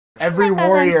Every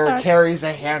warrior carries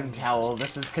a hand towel.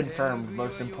 This is confirmed.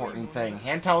 Most important thing.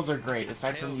 Hand towels are great.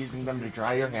 Aside from using them to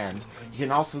dry your hands, you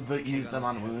can also use them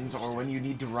on wounds or when you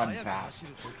need to run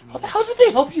fast. How do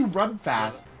they help you run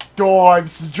fast? Oh, I'm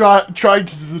trying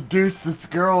to seduce this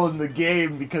girl in the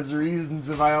game because reasons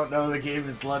if I don't know the game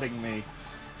is letting me.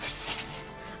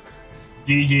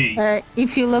 GG.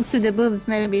 If you look to the boobs,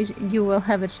 maybe you will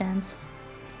have a chance.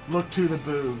 Look to the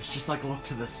boobs, just like look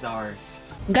to the stars.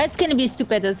 Guys can be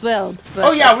stupid as well. But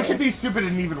oh yeah, we can be stupid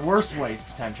in even worse ways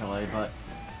potentially, but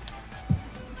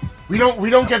we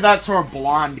don't get that sort of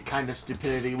blonde kind of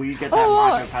stupidity. We get that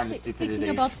macho kind of stupidity. Speaking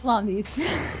about blondies.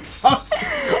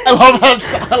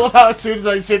 I love how as soon as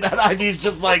I say that, Ivy's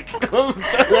just like,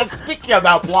 speaking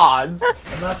about blondes.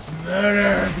 I must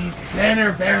murder these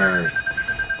banner bearers.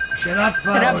 Shut up,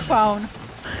 phone. Shut up, phone.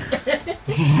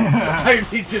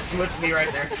 Ivy just whipped me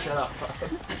right there. Shut up,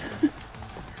 phone.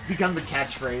 It's become the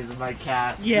catchphrase of my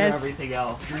cast. Yes. Screw everything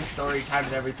else. Screw story time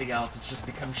and everything else. It's just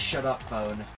become shut up, phone.